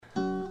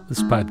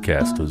This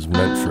podcast was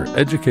meant for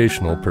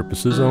educational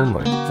purposes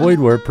only. Void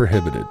where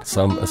prohibited.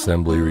 Some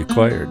assembly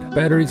required.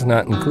 Batteries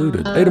not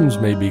included. Items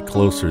may be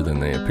closer than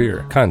they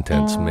appear.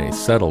 Contents may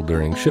settle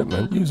during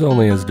shipment. Use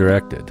only as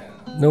directed.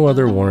 No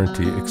other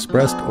warranty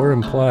expressed or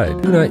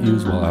implied. Do not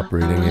use while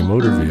operating a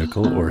motor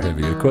vehicle or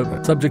heavy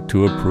equipment. Subject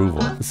to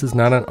approval. This is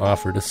not an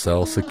offer to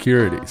sell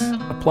securities.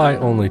 Apply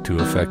only to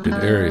affected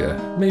area.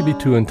 May be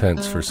too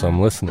intense for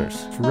some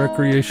listeners. For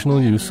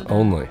recreational use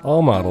only.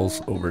 All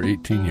models over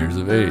 18 years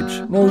of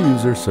age. No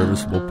user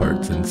serviceable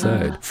parts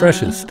inside.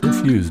 Freshest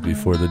if used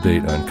before the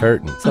date on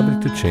carton.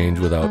 Subject to change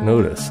without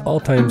notice. All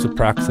times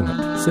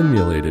approximate.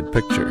 Simulated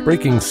picture.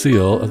 Breaking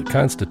seal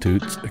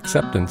constitutes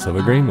acceptance of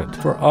agreement.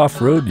 For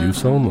off-road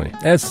use only.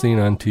 As seen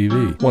on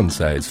TV, one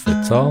size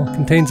fits all.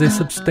 Contains a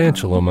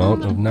substantial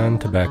amount of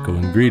non-tobacco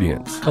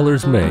ingredients.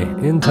 Colors may,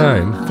 in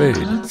time,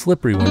 fade.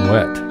 Slippery when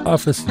wet.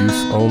 Office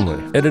use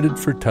only. Edited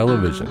for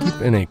television.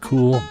 Keep in a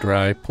cool,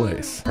 dry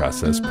place.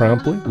 Process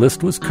promptly.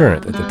 List was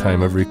current at the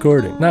time of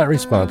recording. Not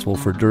responsible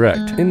for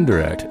direct,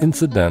 indirect,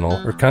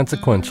 incidental, or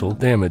consequential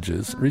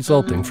damages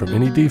resulting from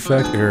any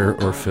defect, error,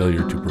 or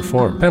failure to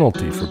perform.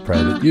 Penalty for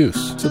private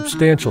use.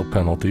 Substantial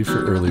penalty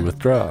for early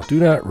withdrawal. Do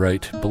not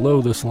write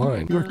below this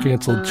line. Your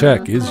canceled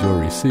check is your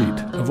receipt.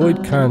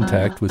 Avoid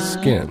contact with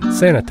skin.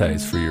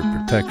 Sanitize for your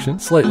protection.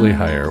 Slightly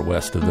higher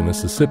west of the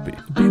Mississippi.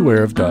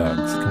 Beware of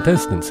dogs.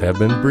 Contestants have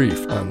been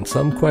briefed on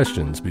some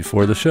questions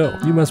before the show.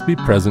 You must be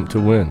present to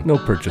win. No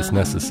purchase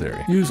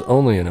necessary. Use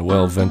only in a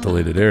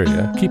well-ventilated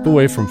area. Keep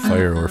away from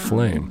fire or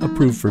flame.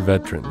 Approved for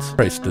veterans.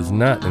 Price does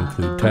not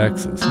include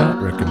taxes.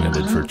 Not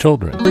recommended for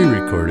children.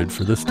 Pre-recorded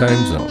for this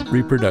time zone.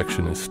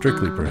 Reproduction is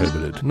strictly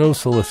prohibited. No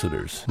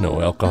solicitors.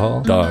 No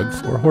alcohol,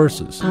 dogs, or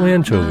horses. No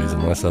anchovies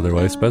unless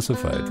otherwise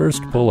specified.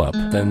 First pull up,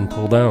 then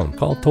pull down.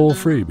 Call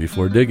toll-free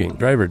before digging.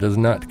 Driver does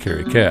not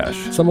carry cash.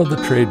 Some of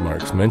the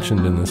trademarks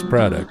mentioned in this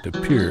product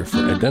appear for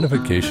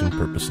identification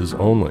purposes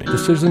only.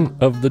 Decision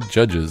of the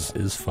judges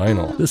is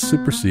final. This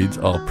supersedes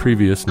all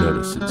previous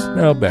notices.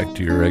 Now back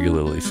to your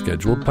regularly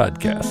scheduled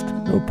podcast.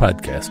 No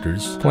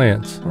podcasters,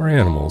 plants, or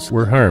animals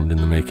were harmed in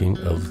the making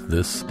of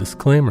this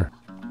disclaimer.